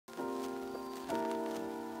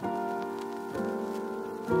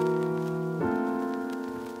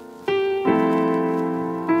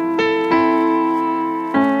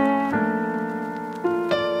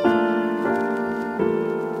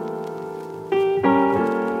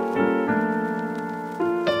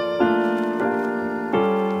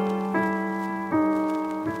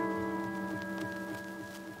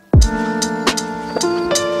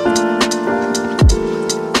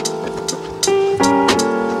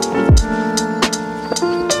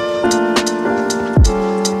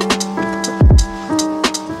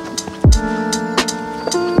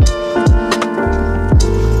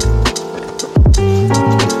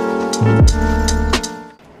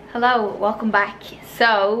Hello, welcome back.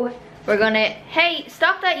 So we're gonna, hey,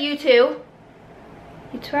 stop that, you two.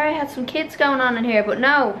 You'd swear I had some kids going on in here, but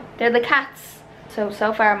no, they're the cats. So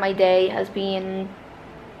far my day has been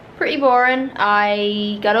pretty boring.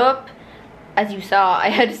 I got up, as you saw, I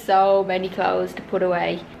had so many clothes to put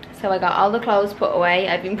away. So I got all the clothes put away.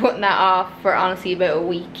 I've been putting that off for honestly about a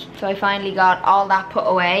week. So I finally got all that put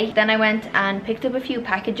away. Then I went and picked up a few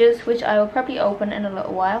packages, which I will probably open in a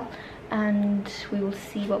little while. And we will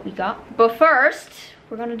see what we got. But first,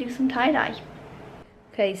 we're gonna do some tie-dye.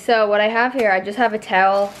 Okay, so what I have here, I just have a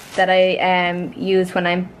towel that I use when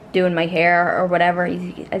I'm doing my hair or whatever.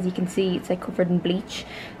 As you can see, it's like covered in bleach.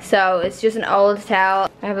 So it's just an old towel.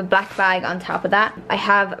 I have a black bag on top of that. I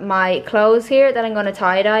have my clothes here that I'm gonna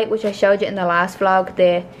tie-dye, which I showed you in the last vlog,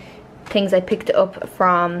 the things I picked up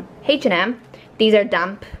from H&M. These are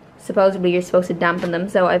damp. Supposedly you're supposed to dampen them,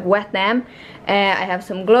 so I've wet them. I have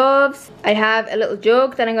some gloves. I have a little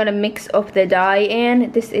jug that I'm going to mix up the dye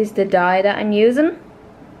in. This is the dye that I'm using,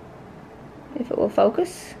 if it will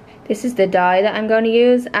focus. This is the dye that I'm going to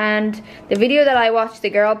use, and the video that I watched,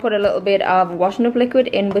 the girl put a little bit of washing up liquid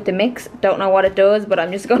in with the mix. Don't know what it does, but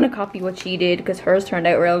I'm just going to copy what she did because hers turned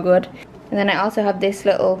out real good. And then I also have this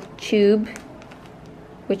little tube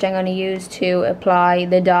which I'm going to use to apply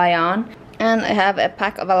the dye on. And I have a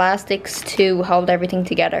pack of elastics to hold everything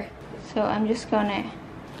together. So I'm just gonna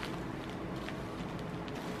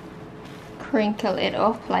crinkle it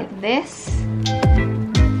up like this.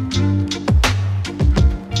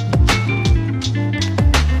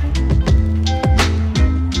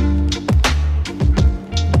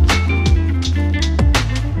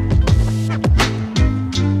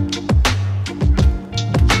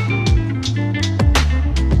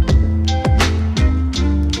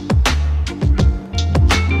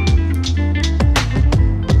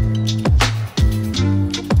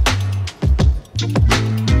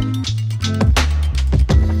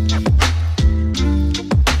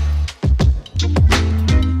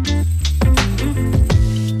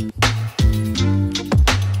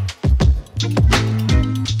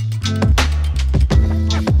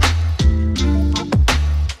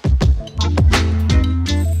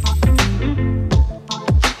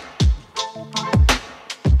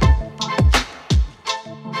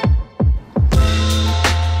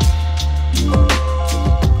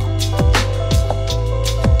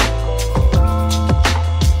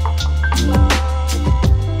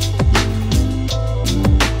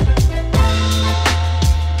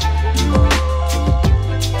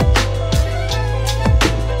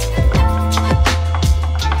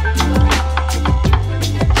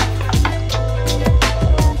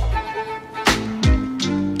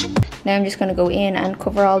 Now I'm just going to go in and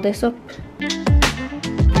cover all this up.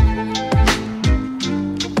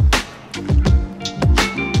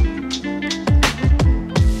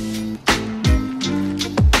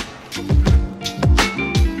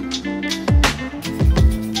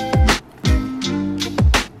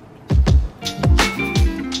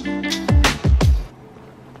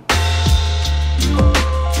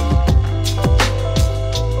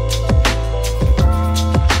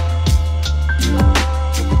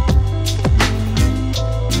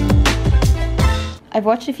 I've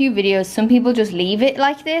watched a few videos, some people just leave it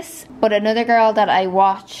like this, but another girl that I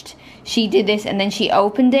watched, she did this and then she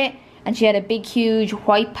opened it and she had a big huge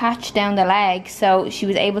white patch down the leg, so she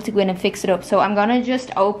was able to go in and fix it up. So I'm gonna just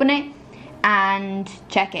open it and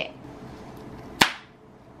check it.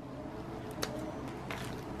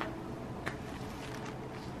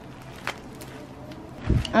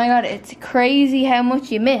 Oh my god, it's crazy how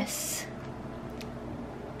much you miss.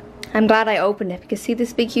 I'm glad I opened it because see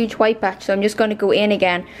this big huge white patch, so I'm just going to go in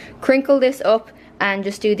again, crinkle this up and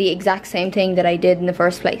just do the exact same thing that I did in the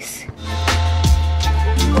first place.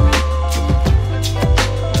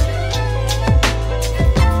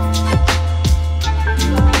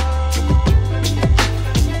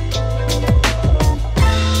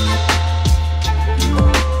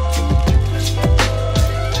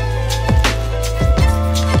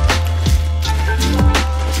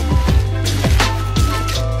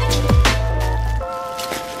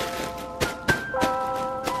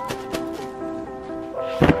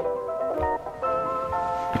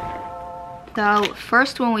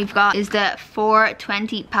 first one we've got is the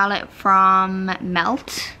 420 palette from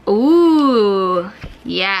Melt. Ooh,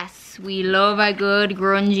 yes, we love a good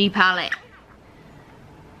grungy palette.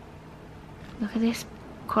 Look at this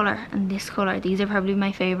color and this color. These are probably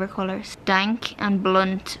my favorite colors. Dank and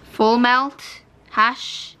Blunt. Full Melt.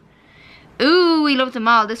 Hash. Ooh, we love them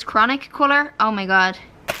all. This Chronic color. Oh my god.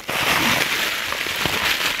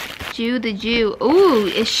 Dew the Dew. Ooh,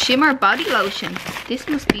 it's Shimmer Body Lotion. This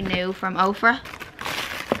must be new from Ofra.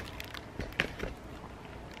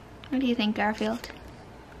 What do you think, Garfield?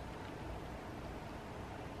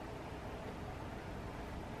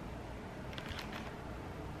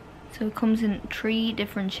 So it comes in 3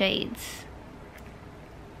 different shades.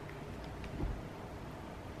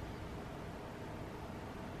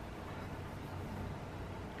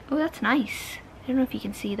 Oh, that's nice. I don't know if you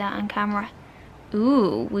can see that on camera.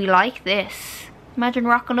 Ooh, we like this. Imagine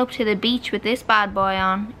rocking up to the beach with this bad boy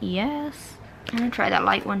on. Yes. I'm gonna try that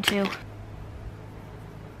light one too.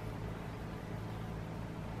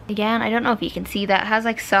 Again, I don't know if you can see that. It has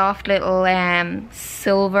like soft little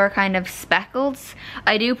silver kind of speckles.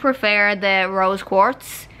 I do prefer the rose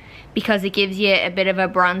quartz because it gives you a bit of a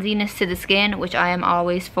bronziness to the skin, which I am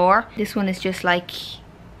always for. This one is just like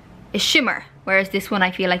a shimmer, whereas this one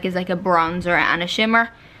I feel like is like a bronzer and a shimmer.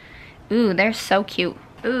 Ooh, they're so cute.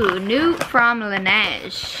 Ooh, new from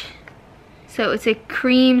Laneige. So it's a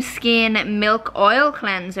cream skin milk oil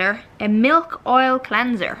cleanser. A milk oil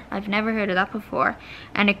cleanser. I've never heard of that before.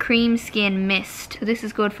 And a cream skin mist. So this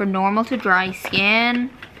is good for normal to dry skin.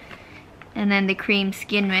 And then the cream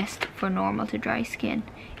skin mist for normal to dry skin.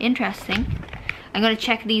 Interesting. I'm going to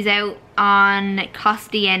check these out on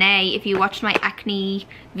Cost DNA. If you watched my acne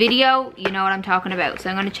video, you know what I'm talking about. So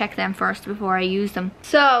I'm going to check them first before I use them.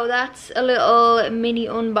 So that's a little mini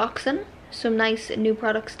unboxing. Some nice new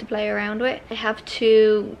products to play around with. I have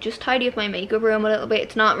to just tidy up my makeup room a little bit.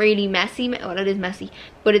 It's not really messy. Well, it is messy,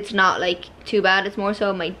 but it's not like too bad. It's more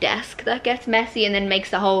so my desk that gets messy and then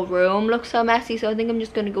makes the whole room look so messy. So I think I'm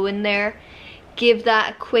just going to go in there, give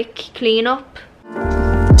that a quick clean up.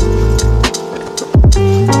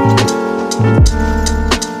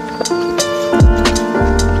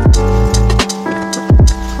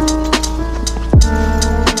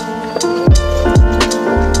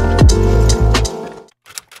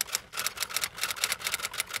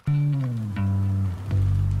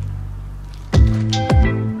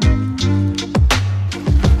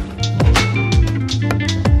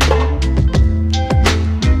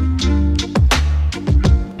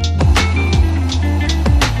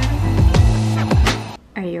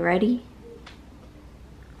 Ready?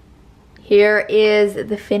 Here is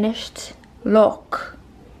the finished look.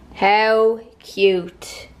 How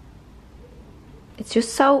cute. It's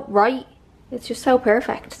just so right. It's just so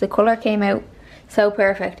perfect. The color came out so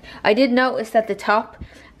perfect. I did notice that the top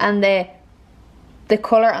and the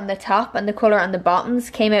color on the top and the color on the bottoms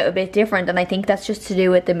came out a bit different, and I think that's just to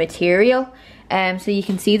do with the material. So you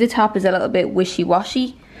can see the top is a little bit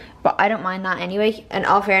wishy-washy, but I don't mind that anyway. In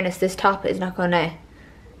all fairness, this top is not gonna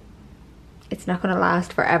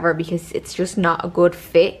last forever because it's just not a good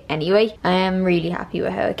fit anyway. I am really happy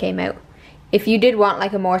with how it came out. If you did want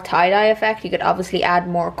like a more tie-dye effect, you could obviously add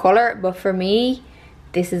more color, but for me,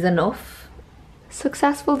 this is enough.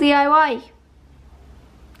 Successful DIY.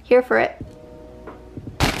 Here for it.